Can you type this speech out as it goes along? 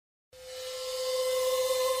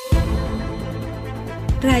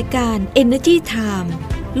รายการ Energy Time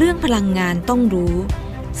เรื่องพลังงานต้องรู้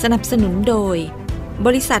สนับสนุนโดยบ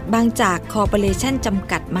ริษัทบางจากคอร์ปอเรชั่นจ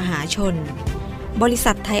ำกัดมหาชนบริ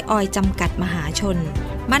ษัทไทยออยล์จำกัดมหาชน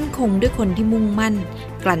มั่นคงด้วยคนที่มุ่งมั่น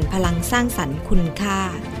กลั่นพลังสร้างสรรค์คุณค่า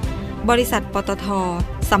บริษัทปตท.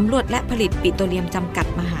สำรวจและผลิตปิโตรเลียมจำกัด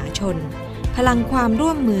มหาชนพลังความร่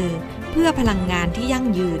วมมือเพื่อพลังงานที่ยั่ง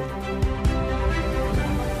ยืน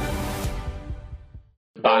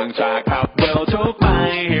บางจากขับเร็วทุกไป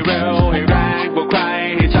ให้เร็วให้แรงกว่าใคร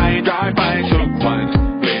ให้ใจร้ายไปทุกวัน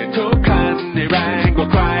เปลี่ยนทุกคันให้แรงกว่า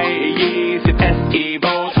ใคร20 SE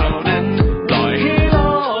Volt เท่านั้นปล่อยให้โล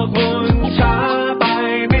กหมุนช้าไป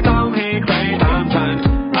ไม่ต้องให้ใครตามทัน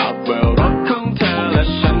อัพเวลรถของเธอและ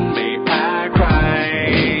ฉันไม่แพ้ใคร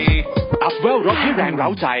อัพเวลรถให้แรงเร้า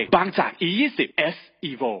ใจบางจาก E20 S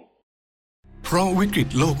Evo เพราะวิกฤต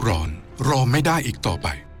โลกร้อนรอไม่ได้อีกต่อไป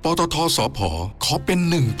ปตทสผ.ขอเป็น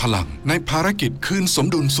หนึ่งพลังในภารกิจคืนสม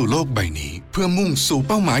ดุลสู่โลกใบนี้เพื่อมุ่งสู่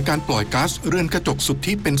เป้าหมายการปล่อยก๊าซเรือนกระจกสุท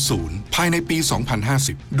ธิเป็นศูนย์ภายในปี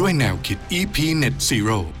 2050 ด้วยแนวคิด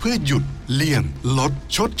EP.306 เพื่อหยุดเลี่ยงลด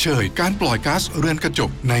ชดเชยการปล่อยก๊าซเรือนกระจก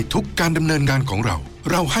ในทุกการดำเนินงานของเ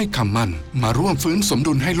ราให้คำมั่นมาร่วมฟื้นสม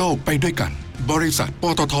ดุลให้โลกไปด้วยกันบริษัทป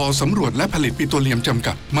ตท.สำรวจและผลิตปิโตรเลียมจำ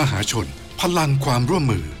กัดมหาชนพลังความร่วม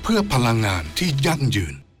มือเพื่อพลังงานที่ยั่งยื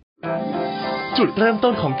นจุดเริ่ม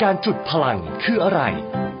ต้นของการจุดพลังคืออะไร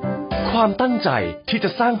ความตั้งใจที่จะ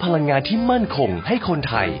สร้างพลังงานที่มั่นคงให้คน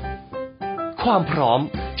ไทย ความพร้อม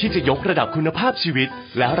ที่จะยกระดับคุณภาพชีวิต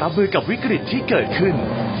และรับมือกับวิกฤตที่เกิดขึ้น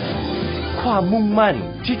ความมุ่งมั่น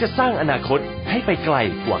ที่จะสร้างอนาคตให้ไปไกล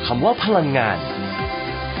กว่าคำว่าพลังงาน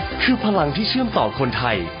คือพลังที่เชื่อมต่อคนไท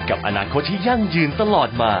ยกับอนาคตที่ยั่งยืนตลอด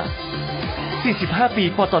มา 45 ปี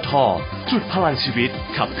ปตท.จุดพลังชีวิต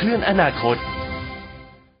ขับเคลื่อนอนาคต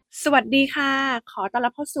สวัสดีค่ะขอต้อนรั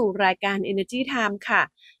บเข้าสู่รายการ Energy Time ค่ะ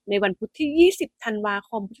ในวันพุธที่20ธันวา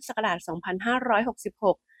คมพุทธศักราช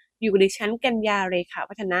2566อยู่กับดิฉันกัญญาเรขา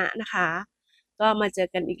วัฒนะนะคะก็มาเจอ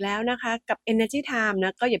กันอีกแล้วนะคะกับ Energy Time น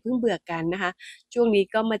ะก็อย่าเพิ่งเบื่อกันนะคะช่วงนี้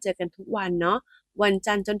ก็มาเจอกันทุกวันเนาะวัน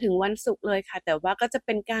จันทร์จนถึงวันศุกร์เลยค่ะแต่ว่าก็จะเ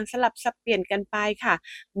ป็นการสลับสับเปลี่ยนกันไปค่ะ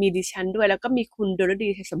มีดิฉันด้วยแล้วก็มีคุณดลดี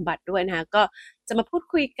ชัยสมบัติด้วยนะคะก็จะมาพูด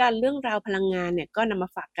คุยกันเรื่องราวพลังงานเนี่ยก็นำมา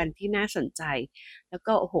ฝากกันที่น่าสนใจแล้ว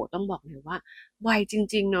ก็โอ้โหต้องบอกเลยว่าไวจ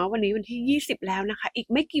ริงๆเนาะวันนี้วันที่20แล้วนะคะอีก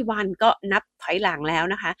ไม่กี่วันก็นับถอยหลังแล้ว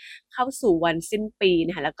นะคะเข้าสู่วันสิ้นปีน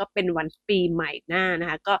ะคะแล้วก็เป็นวันปีใหม่หน้านะ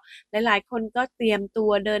คะก็หลายๆคนก็เตรียมตั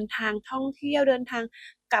วเดินทางท่องเที่ยวเดินทาง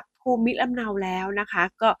กลับภูมิลำเนาแล้วนะคะ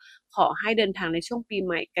ก็ขอให้เดินทางในช่วงปีใ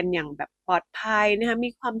หม่กันอย่างแบบปลอดภัยนะคะมี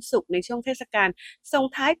ความสุขในช่วงเทศกาลส่ง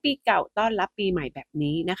ท้ายปีเก่าต้อนรับปีใหม่แบบ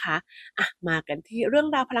นี้นะคะมากันที่เรื่อง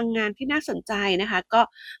ราวพลังงานที่น่าสนใจนะคะก็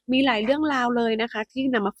มีหลายเรื่องราวเลยนะคะที่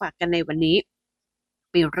นำมาฝากกันในวันนี้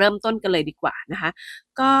ไปเริ่มต้นกันเลยดีกว่านะคะ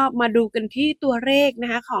ก็มาดูกันที่ตัวเลขน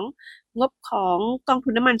ะคะของงบของกองทุ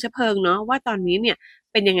นน้ำมันเชื้อเพลิงเนาะว่าตอนนี้เนี่ย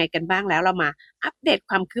เป็นยังไงกันบ้างแล้วเรามาอัปเดต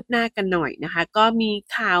ความคืบหน้ากันหน่อยนะคะก็มี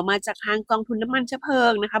ข่าวมาจากทางกองทุนน้ำมันเชื้อเพลิ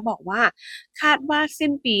งนะคะบอกว่าคาดว่าสิ้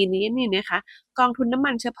นปีนี้นี่นะคะกองทุนน้ำ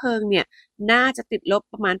มันเชื้อเพลิงเนี่ยน่าจะติดลบ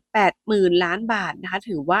ประมาณ 80,000 ล้านบาทนะคะ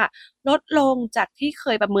ถือว่าลดลงจากที่เค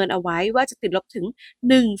ยประเมินเอาไว้ว่าจะติดลบถึง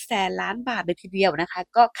 100,000 ล้านบาทเลยทีเดียวนะคะ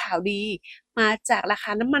ก็ข่าวดีมาจากราค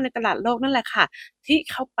าน้ำมันในตลาดโลกนั่นแหละค่ะที่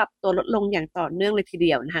เขาปรับตัวลดลงอย่างต่อเนื่องเลยทีเ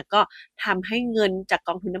ดียวนะคะก็ทำให้เงินจากก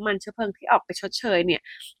องทุนน้ำมันเชื้อเพลิงที่ออกไปชดเชยเนี่ย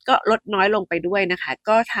ก็ลดน้อยลงไปด้วยนะคะ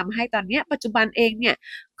ก็ทำให้ตอนนี้ปัจจุบันเองเนี่ย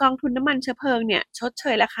กองทุนน้ำมันเชื้อเพลิงเนี่ยชดเช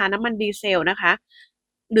ยราคาน้ำมันดีเซลนะคะ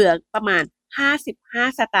เหลือประมาณ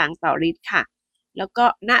55 สตางค์ต่อลิตรค่ะแล้วก็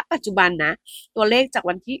ณปัจจุบันนะตัวเลขจาก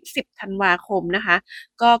วันที่10ธันวาคมนะคะ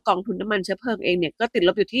ก็กองทุนน้ำมันเชื้อเพลิงเองเนี่ยก็ติดล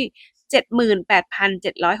บอยู่ที่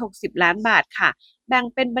 78,760 ล้านบาทค่ะแบ่ง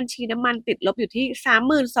เป็นบัญชีน้ำมันติดลบอยู่ที่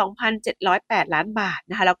 32,708 ล้านบาท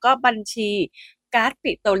นะคะแล้วก็บัญชีก๊าซ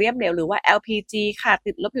ปิโตรเลียมเหลวหรือว่า LPG ค่ะ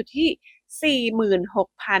ติดลบอยู่ที่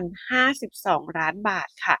 46,052 ล้านบาท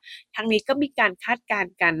ค่ะทั้งนี้ก็มีการคาดการ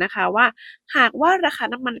ณ์กันนะคะว่าหากว่าราคา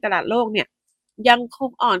น้ำมันตลาดโลกเนี่ยยังค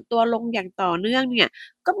งอ่อนตัวลงอย่างต่อเนื่องเนี่ย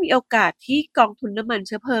ก็มีโอกาสที่กองทุนน้ำมันเ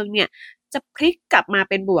ชื้อเพลิงเนี่ยจะพลิกกลับมา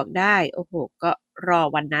เป็นบวกได้โอ้โหก็รอ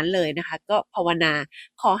วันนั้นเลยนะคะก็ภาวนา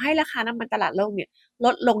ขอให้ราคาน้ำมันตลาดโลกเนี่ยล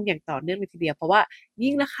ดลงอย่างต่อเนื่องเลยทีเดียวเพราะว่า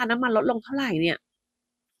ยิ่งราคาน้ำมันลดลงเท่าไหร่เนี่ย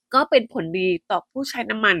ก็เป็นผลดีต่อผู้ใช้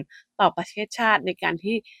น้ำมันต่อประเทศชาติในการ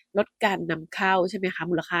ที่ลดการนำเข้าใช่ไหมคะ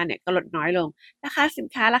มูลค่าเนี่ยก็ลดน้อยลงราคาสิน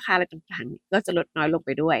ค้าราคาอะไรต่างๆก็จะลดน้อยลงไป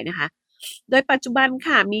ด้วยนะคะโดยปัจจุบัน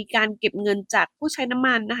ค่ะมีการเก็บเงินจากผู้ใช้น้ำ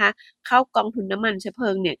มันนะคะเข้ากองทุนน้ำมันเชื้อเพลิ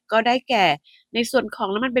งเนี่ยก็ได้แก่ในส่วนของ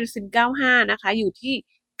น้ำมันเบนซิน95นะคะอยู่ที่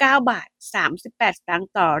9.38 บาท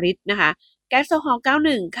ต่อลิตรนะคะแก๊สโซฮอล์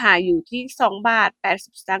91ค่ะอยู่ที่2.80 บาท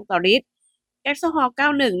ต่อลิตรแก๊สโซฮอล์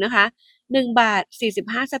91นะคะ 1.45 บาท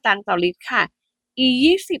ต่อลิตรค่ะ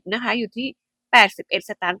E20 นะคะอยู่ที่81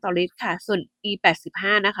สตางค์ต่อลิตรค่ะส่วน E85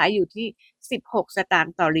 นะคะอยู่ที่16สตาง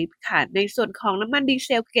ค์ต่อลิตรค่ะในส่วนของน้ำมันดีเซ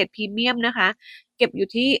ลเกรดพรีเมียมนะคะเก็บอยู่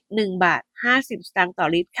ที่1.50 บาทต่อ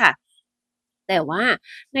ลิตรค่ะแต่ว่า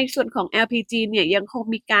ในส่วนของ LPG เนี่ยยังคง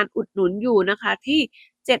มีการอุดหนุนอยู่นะคะที่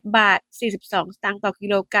7.42 บาทต่อกิ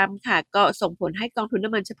โลกรัมค่ะก็ส่งผลให้กองทุนน้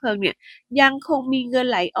ำมันเชื้อเพลิงเนี่ยยังคงมีเงิน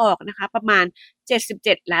ไหลออกนะคะประมาณ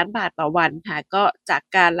77ล้านบาทต่อวันค่ะก็จาก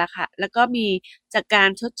การราคาแล้วก็มีจากการ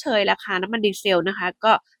ชดเชยราคาน้ำมันดีเซลนะคะ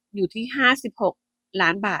ก็อยู่ที่56ล้า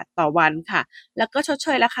นบาทต่อวันค่ะแล้วก็ชดเช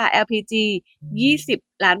ยราคา LPG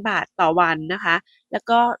 20ล้านบาทต่อวันนะคะแล้ว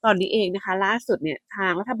ก็ตอนนี้เองนะคะล่าสุดเนี่ยทา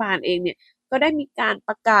งรัฐบาลเองเนี่ยก็ได้มีการป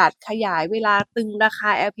ระกาศขยายเวลาตึงราคา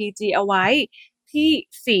LPG เอาไว้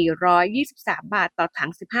ที่423บาทต่อถั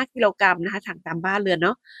ง15กิโลกรัมนะคะถังตามบ้านเรือนเน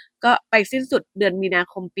าะก็ไปสิ้นสุดเดือนมีนา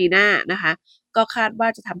คมปีหน้านะคะก็คาดว่า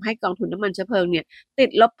จะทำให้กองทุนน้ำมันเชื้อเพลิงเนี่ยติด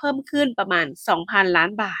ลบเพิ่มขึ้นประมาณ 2,000 ล้าน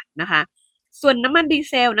บาทนะคะส่วนน้ำมันดี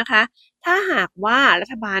เซลนะคะถ้าหากว่ารั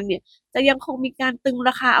ฐบาลเนี่ยจะยังคงมีการตึงร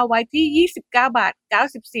าคาเอาไว้ที่29.94 บาท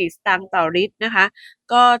ต่อลิตรนะคะ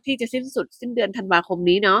ก็ที่จะสิ้นสุดสิ้นเดือนธันวาคม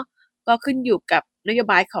นี้เนาะก็ขึ้นอยู่กับนโย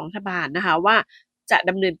บายของรัฐบาลนะคะว่าจะ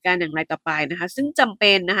ดำเนินการอย่างไรต่อไปนะคะซึ่งจำเ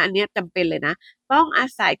ป็นนะคะอันนี้จำเป็นเลยนะต้องอา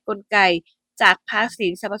ศัยกลไกจากภาษี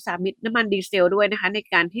สรรพสามิตน้ำมันดีเซลด้วยนะคะใน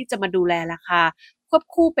การที่จะมาดูแลราคาควบ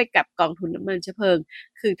คู่ไปกับกองทุนน้ำมันเชื้อเพลิง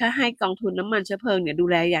คือถ้าให้กองทุนน้ำมันเชื้อเพลิงเนี่ยดู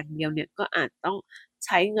แลอย่างเดียวเนี่ยก็อาจต้องใ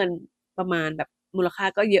ช้เงินประมาณแบบมูลค่า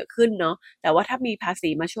ก็เยอะขึ้นเนาะแต่ว่าถ้ามีภาษี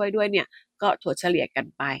มาช่วยด้วยเนี่ยก็ถัวเฉลี่ยกัน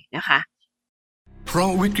ไปนะคะเพราะ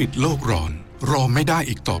วิกฤตโลกร้อนรอไม่ได้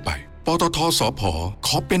อีกต่อไปปตทสผข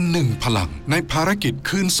อเป็นหนึ่งพลังในภารกิจ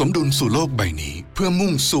คืนสมดุลสู่โลกใบนี้เพื่อ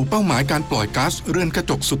มุ่งสู่เป้าหมายการปล่อยก๊าซเรือนกระ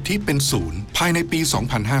จกสุทธิเป็นศูนย์ภายในปี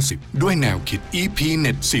 2050 ด้วยแนวคิด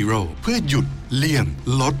EP.306 เพื่อหยุดเลี่ยง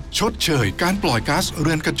ลดชดเชยการปล่อยก๊าซเ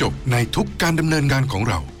รือนกระจกในทุกการดำเนินงานของ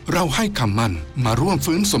เราให้คำมั่นมาร่วม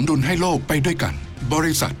ฟื้นสมดุลให้โลกไปด้วยกันบ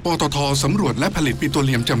ริษัทปตทสำรวจและผลิตปิโตรเ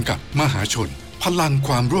ลียมจำกัดมหาชนพลังค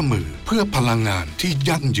วามร่วมมือเพื่อพลังงานที่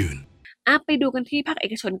ยั่งยืนไปดูกันที่ภาคเอ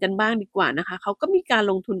กชนกันบ้างดีกว่านะคะเขาก็มีการ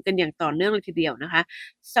ลงทุนกันอย่างต่อเนื่องเลยทีเดียวนะคะ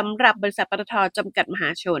สำหรับบริษัทปตทจำกัดมหา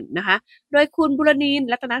ชนนะคะโดยคุณบุรณีน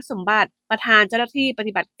รัตนสมบัติประธานเจ้าหน้าที่ป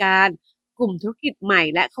ฏิบัติการกลุ่มธุรกิจใหม่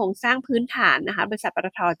และโครงสร้างพื้นฐานนะคะบริษัทปต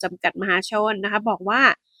ทจำกัดมหาชนนะคะบอกว่า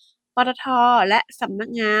ปตทและสำนัก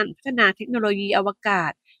งานพัฒนาเทคโนโลยีอวกา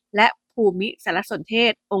ศและภูมิสารสนเท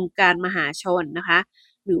ศองค์การมหาชนนะคะ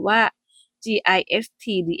หรือว่า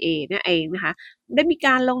GISTDA นั่นเองนะคะได้มีก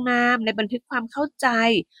ารลงนามในบันทึกความเข้าใจ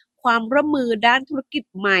ความร่วมมือด้านธุรกิจ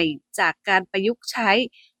ใหม่จากการประยุกต์ใช้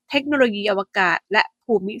เทคโนโลยีอวกาศและ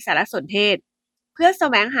ภูมิสารสนเทศเพื่อแส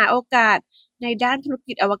วงหาโอกาสในด้านธุร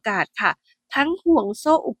กิจอวกาศค่ะทั้งห่วงโ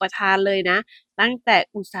ซ่อุปทานเลยนะตั้งแต่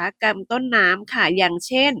อุตสาหกรรมต้นน้ำค่ะอย่างเ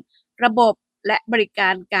ช่นระบบและบริกา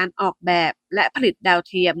รการออกแบบและผลิตดาว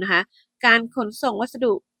เทียมนะคะการขนส่งวั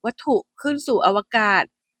ตถุขึ้นสู่อวกาศ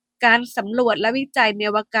การสำรวจและวิจัยใน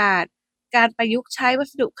อวกาศการประยุกต์ใช้วั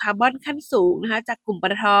สดุคาร์บอนขั้นสูงนะคะจากกลุ่มป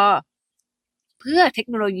ตท.เพื่อเทค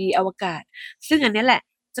โนโลยีอวกาศซึ่งอันนี้แหละ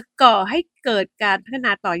จะก่อให้เกิดการพัฒน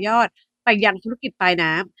าต่อยอดไปยังธุรกิจปลาย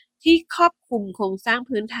น้ำที่ครอบคลุมโครงสร้าง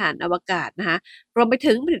พื้นฐานอวกาศนะคะรวมไป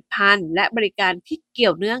ถึงผลิตภัณฑ์และบริการที่เกี่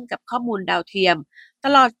ยวเนื่องกับข้อมูลดาวเทียมต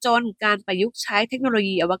ลอดจนการประยุกต์ใช้เทคโนโล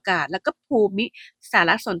ยีอวกาศและก็ภูมิสา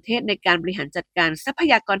รสนเทศในการบริหารจัดการทรัพ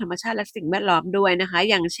ยากรธรรมชาติและสิ่งแวดล้อมด้วยนะคะ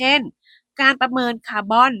อย่างเช่นการประเมินคาร์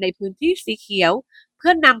บอนในพื้นที่สีเขียวเพื่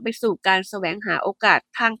อนำไปสู่การแสวงหาโอกาส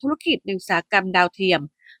ทางธุรกิจในอุตสาหกรรมดาวเทียม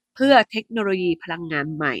เพื่อเทคโนโลยีพลังงาน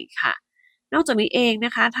ใหม่ค่ะนอกจากนี้เองน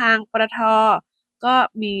ะคะทางปตท.ก็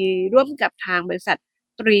มีร่วมกับทางบริษัท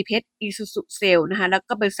ตรีเพชรอิซูซุเซลนะคะแล้ว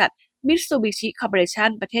ก็บริษัทมิตซูบิชิคอร์ปอเรชั่น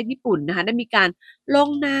ประเทศญี่ปุ่นนะคะได้มีการลง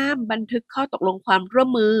นามบันทึกข้อตกลงความร่วม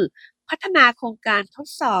มือพัฒนาโครงการทด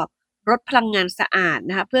สอบรถพลังงานสะอาด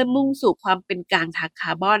นะคะเพื่อมุ่งสู่ความเป็นกลางทางค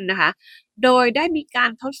าร์บอนนะคะโดยได้มีกา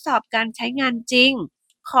รทดสอบการใช้งานจริง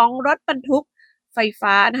ของรถบรรทุกไฟ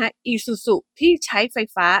ฟ้านะคะอิซูซุที่ใช้ไฟ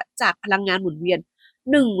ฟ้าจากพลังงานหมุนเวียน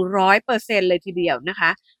 100% เลยทีเดียวนะค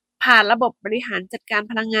ะผ่านระบบบริหารจัดการ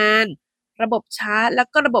พลังงานระบบชาร์จแล้ว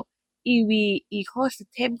ก็ระบบ EV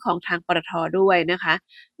Ecosystem ของทางปตท.ด้วยนะคะ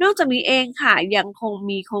นอกจากนี้เองค่ะยังคง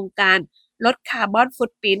มีโครงการลดคาร์บอนฟุ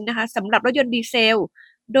ตพริ้นท์นะคะสำหรับรถยนต์ดีเซล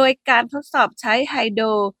โดยการทดสอบใช้ไฮโดร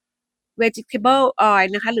เวจิเทเบิลออย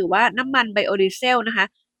ล์นะคะหรือว่าน้ำมันไบโอดีเซลนะคะ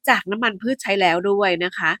จากน้ำมันพืชใช้แล้วด้วยน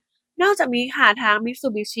ะคะนอกจากนี้ค่ะทาง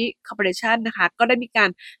Mitsubishi Corporation นะคะก็ได้มีการ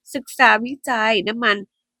ศึกษาวิจัยน้ำมัน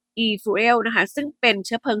e-fuel นะคะซึ่งเป็นเ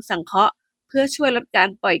ชื้อเพลิงสังเคราะห์เพื่อช่วยลดการ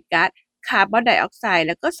ปล่อยก๊าซคาร์บอนไดออกไซด์แ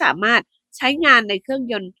ล้วก็สามารถใช้งานในเครื่อง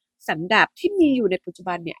ยนต์ สันดาปที่มีอยู่ในปัจจุ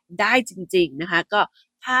บันเนี่ยได้จริงๆนะคะก็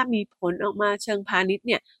ถ้ามีผลออกมาเชิงพาณิชย์เ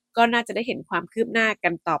นี่ยก็น่าจะได้เห็นความคืบหน้ากั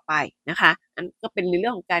นต่อไปนะคะอันก็เป็นในเรื่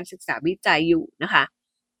องของการศึกษาวิจัยอยู่นะคะ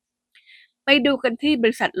ไปดูกันที่บ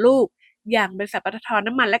ริษัทลูกอย่างบริษัทปตท.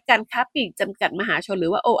น้ำมันและการค้าปลีกจำกัดมหาชนหรื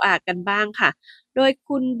อว่า OR กันบ้างค่ะโดย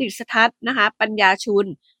คุณดิษฐัศน์นะคะปัญญาชุน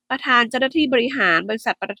ประธานเจ้าหน้าที่บริหารบริษั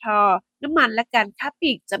ทปตท.น้ำมันและการค้าป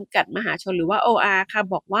ลีกจำกัดมหาชนหรือว่า OR ค่ะ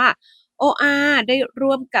บอกว่า OR ได้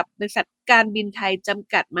ร่วมกับบริษัทการบินไทยจ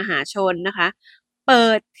ำกัดมหาชนนะคะเปิ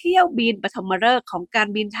ดเที่ยวบินปฐมฤกษ์ของการ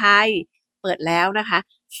บินไทยเปิดแล้วนะคะ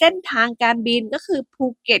เส้นทางการบินก็คือภู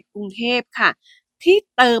เก็ตกรุงเทพค่ะที่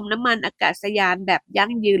เติมน้ำมันอากาศยานแบบยั่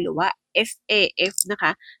งยืนหรือว่า SAF นะค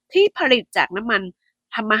ะที่ผลิตจากน้ำมัน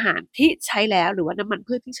ทำอาหารที่ใช้แล้วหรือว่าน้ำมัน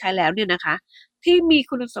พืชที่ใช้แล้วเนี่ยนะคะที่มี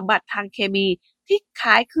คุณสมบัติทางเคมีที่ค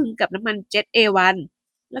ล้ายคลึงกับน้ำมัน Jet A1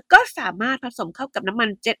 แล้วก็สามารถผสมเข้ากับน้ำมัน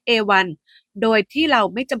Jet A1 โดยที่เรา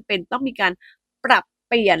ไม่จำเป็นต้องมีการปรับเ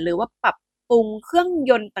ปลี่ยนหรือว่าปรับปรุงเครื่อง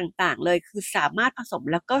ยนต์ต่างๆเลยคือสามารถผสม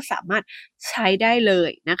แล้วก็สามารถใช้ได้เล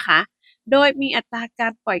ยนะคะโดยมีอัตรากา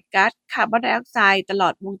รปล่อยก๊าซคาร์บอนไดออกไซด์ตลอ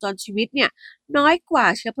ดวงจรชีวิตเนี่ยน้อยกว่า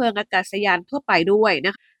เชื้อเพลิงอากาศยานทั่วไปด้วยน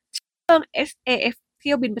ะคะเชื้อเพลิง SAF เ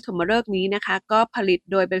ที่ยวบินปฐมฤกษ์นี้นะคะก็ผลิต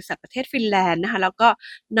โดยบริษัทประเทศฟินแลนด์นะคะแล้วก็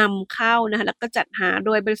นำเข้านะคะแล้วก็จัดหาโ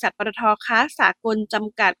ดยบริษัทปตท.ค้าสากลจ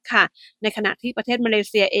ำกัดค่ะในขณะที่ประเทศมาเล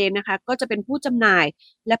เซียเองนะคะก็จะเป็นผู้จำหน่าย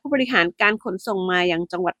และผู้บริหารการขนส่งมายัง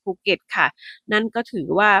จังหวัดภูเก็ตค่ะนั่นก็ถือ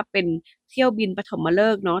ว่าเป็นเที่ยวบินปฐมฤ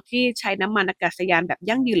กษ์เนาะที่ใช้น้ำมันอากาศยานแบบ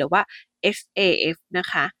ยั่งยืนหรือว่า SAF นะ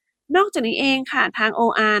คะนอกจากนี้เองค่ะทาง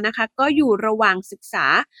OR นะคะก็อยู่ระหว่างศึกษา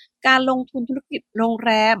การลงทุนธุรกิจโรงแ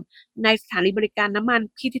รมในสถานีบริการน้ำมัน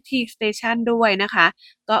PT Station ด้วยนะคะ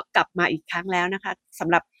ก็กลับมาอีกครั้งแล้วนะคะสำ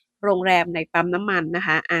หรับโรงแรมในปั๊มน้ำมันนะค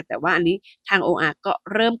ะแต่ว่าอันนี้ทาง OR ก็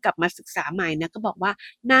เริ่มกลับมาศึกษาใหม่นะก็บอกว่า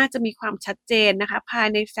น่าจะมีความชัดเจนนะคะภาย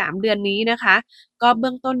ใน3เดือนนี้นะคะก็เ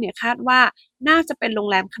บื้องต้นเนี่ยคาดว่าน่าจะเป็นโรง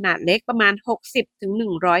แรมขนาดเล็กประมาณ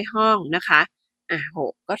 60-100 ห้องนะคะ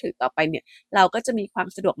ก็ถือต่อไปเนี่ยเราก็จะมีความ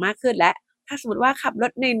สะดวกมากขึ้นและถ้าสมมติว่าขับร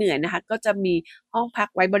ถเหนื่อยๆนะคะก็จะมีห้องพัก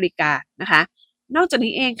ไว้บริการนะคะนอกจาก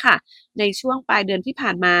นี้เองค่ะในช่วงปลายเดือนที่ผ่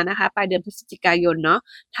านมานะคะปลายเดือนพฤศจิกายนเนาะ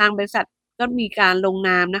ทางบริษัทก็มีการลงน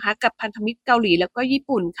ามนะคะกับพันธมิตรเกาหลีแล้วก็ญี่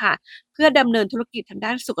ปุ่นค่ะเพื่อดำเนินธุรกิจทางด้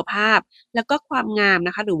านสุขภาพแล้วก็ความงามน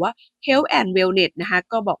ะคะหรือว่า Health and Wellness นะคะ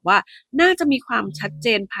ก็บอกว่าน่าจะมีความชัดเจ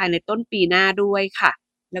นภายในต้นปีหน้าด้วยค่ะ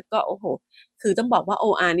แล้วก็โอ้โหคือต้องบอกว่า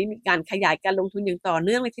OR นี่มีการขยายการลงทุนอย่างต่อเ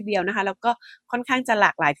นื่องเลยทีเดียวนะคะแล้วก็ค่อนข้างจะหล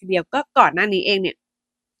ากหลายทีเดียวก็ก่อนหน้านี้เองเนี่ย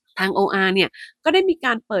ทาง OR เนี่ยก็ได้มีก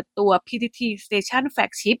ารเปิดตัว PTT Station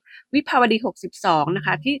Flagship วิภาวดี62นะค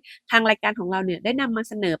ะที่ทางรายการของเราเนี่ยได้นำมา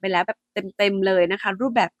เสนอไปแล้วแบบเต็มๆเลยนะคะรู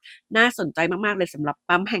ปแบบน่าสนใจมากๆเลยสำหรับ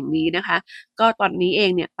ปั๊มแห่งนี้นะคะก็ตอนนี้เอ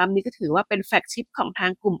งเนี่ยปั๊มนี้ก็ถือว่าเป็นแฟลกชิพของทา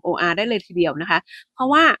งกลุ่ม OR ได้เลยทีเดียวนะคะเพรา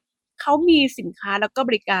ะว่าเขามีสินค้าแล้วก็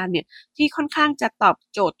บริการเนี่ยที่ค่อนข้างจะตอบ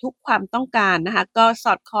โจทย์ทุกความต้องการนะคะก็ส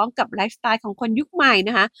อดคล้องกับไลฟ์สไตล์ของคนยุคใหม่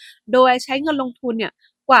นะคะโดยใช้เงินลงทุนเนี่ย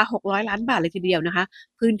กว่า600ล้านบาทเลยทีเดียวนะคะ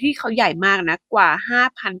พื้นที่เขาใหญ่มากนะกว่า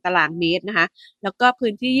 5,000 ตารางเมตรนะคะแล้วก็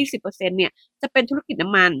พื้นที่ 20% เนี่ยจะเป็นธุรกิจน้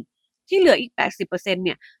ำมันที่เหลืออีก 80% เ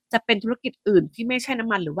นี่ยจะเป็นธุรกิจอื่นที่ไม่ใช่น้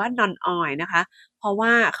ำมันหรือว่า non oil นะคะเพราะว่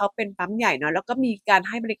าเขาเป็นปั๊มใหญ่เนาะแล้วก็มีการ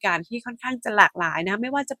ให้บริการที่ค่อนข้างจะหลากหลายนะไม่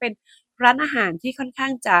ว่าจะเป็นร้านอาหารที่ค่อนข้า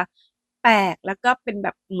งจะแปลกแล้วก็เป็นแบ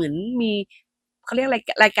บเหมือนมีเขาเรียกอะไร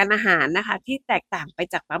รายการอาหารนะคะที่แตกต่างไป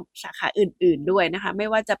จากปั๊มสาขาอื่นๆด้วยนะคะไม่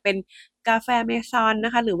ว่าจะเป็นกาแฟเมซอนน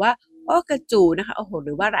ะคะหรือว่าโอกระจูนะคะโอ้โหห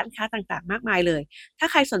รือว่าร้านค้าต่างๆมากมายเลยถ้า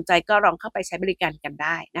ใครสนใจก็ลองเข้าไปใช้บริการกันไ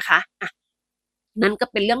ด้นะคะนั่นก็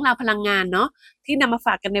เป็นเรื่องราวพลังงานเนาะที่นำมาฝ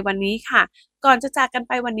ากกันในวันนี้ค่ะก่อนจะจากกันไ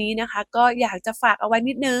ปวันนี้นะคะก็อยากจะฝากเอาไว้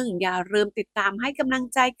นิดนึงอย่าลืมติดตามให้กำลัง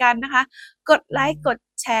ใจกันนะคะกดไลค์กด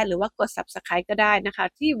แชร์หรือว่ากด Subscribe ก็ได้นะคะ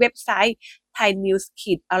ที่เว็บไซต์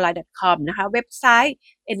thainews-online.com นะคะเว็บไซต์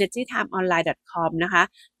energytimeonline.com นะคะ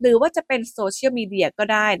หรือว่าจะเป็นโซเชียลมีเดียก็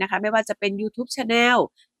ได้นะคะไม่ว่าจะเป็น YouTube Channel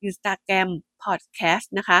Instagram Podcast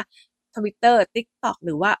นะคะTwitter TikTok ห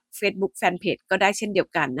รือว่า Facebook Fanpage ก็ได้เช่นเดียว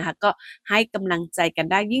กันนะคะก็ให้กำลังใจกัน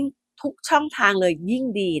ได้ยิ่งทุกช่องทางเลยยิ่ง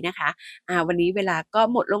ดีนะคะวันนี้เวลาก็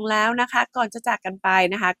หมดลงแล้วนะคะก่อนจะจากกันไป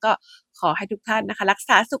นะคะก็ขอให้ทุกท่านนะคะรักษ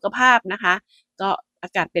าสุขภาพนะคะก็อา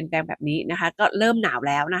กาศเปลี่ยนแปลงแบบนี้นะคะก็เริ่มหนาว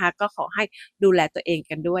แล้วนะคะก็ขอให้ดูแลตัวเอง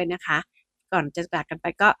กันด้วยนะคะก่อนจะจากกันไป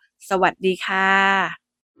ก็สวัสดีค่ะ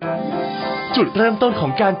จุดเริ่มต้นขอ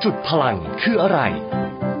งการจุดพลังคืออะไร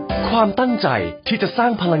ความตั้งใจที่จะสร้า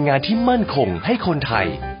งพลังงานที่มั่นคงให้คนไทย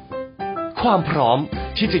ความพร้อม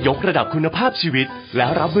ที่จะยกระดับคุณภาพชีวิตและ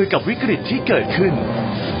รับมือกับวิกฤตที่เกิดขึ้น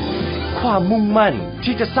ความมุ่งมั่น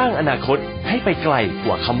ที่จะสร้างอนาคตให้ไปไกลก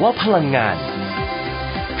ว่าคำว่าพลังงาน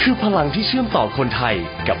คือพลังที่เชื่อมต่อคนไทย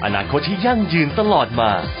กับอนาคตที่ยั่งยืนตลอดม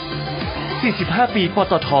า 45 ปีป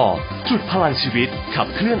ตท.จุดพลังชีวิตขับ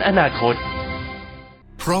เคลื่อนอนาคต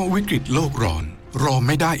เพราะวิกฤตโลกร้อนรอไ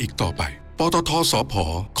ม่ได้อีกต่อไปปตทสผ.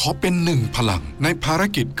ขอเป็นหนึ่งพลังในภาร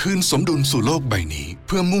กิจคืนสมดุลสู่โลกใบนี้เ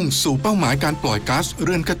พื่อมุ่งสู่เป้าหมายการปล่อยก๊าซเ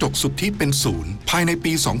รือนกระจกสุทธิเป็นศูนย์ภายใน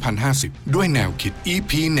ปี 2050 ด้วยแนวคิด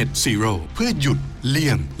EP.306 เพื่อหยุดเลี่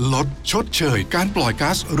ยงลดชดเชยการปล่อยก๊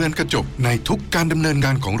าซเรือนกระจกในทุกการดำเนินง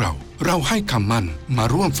านของเราให้คำมั่นมา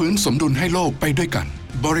ร่วมฟื้นสมดุลให้โลกไปด้วยกัน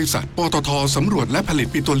บริษัทปตทสำรวจและผลิต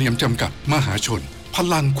ปิโตรเลียมจำกัดมหาชนพ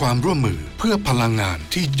ลังความร่วมมือเพื่อพลังงาน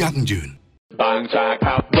ที่ยั่งยืนบางจาก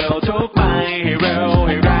ขับเร็วทุกไปให้เร็วใ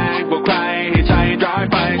ห้แรงกว่าใครให้ใจร้าย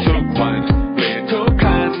ไปทุกวันเปลี่ยนทุก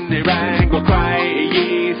คันให้แรงกว่าใคร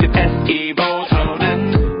20 SE Volt เท่านั้น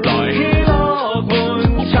ปล่อยให้โลกหมุน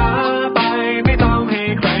ช้าไปไม่ต้องให้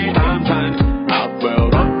ใครตามทันอัพเวล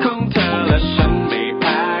รถของเธอและฉันไม่แ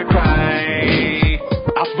พ้ใคร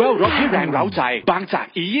อัพเวลรถให้แรงเร้าใจบางจาก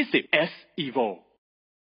E20 S Evo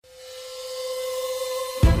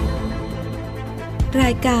ร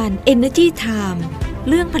ายการ Energy Time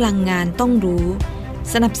เรื่องพลังงานต้องรู้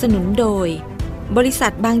สนับสนุนโดยบริษั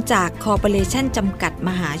ทบางจากคอร์ปอเรชั่นจำกัดม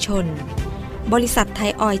หาชนบริษัทไท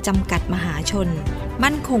ยออยล์จำกัดมหาชน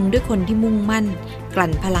มั่นคงด้วยคนที่มุ่งมั่นกลั่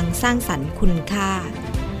นพลังสร้างสรรค์คุณค่า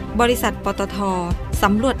บริษัทปตท.ส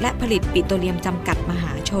ำรวจและผลิตปิโตรเลียมจำกัดมห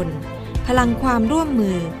าชนพลังความร่วม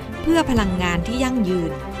มือเพื่อพลังงานที่ยั่งยื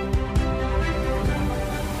น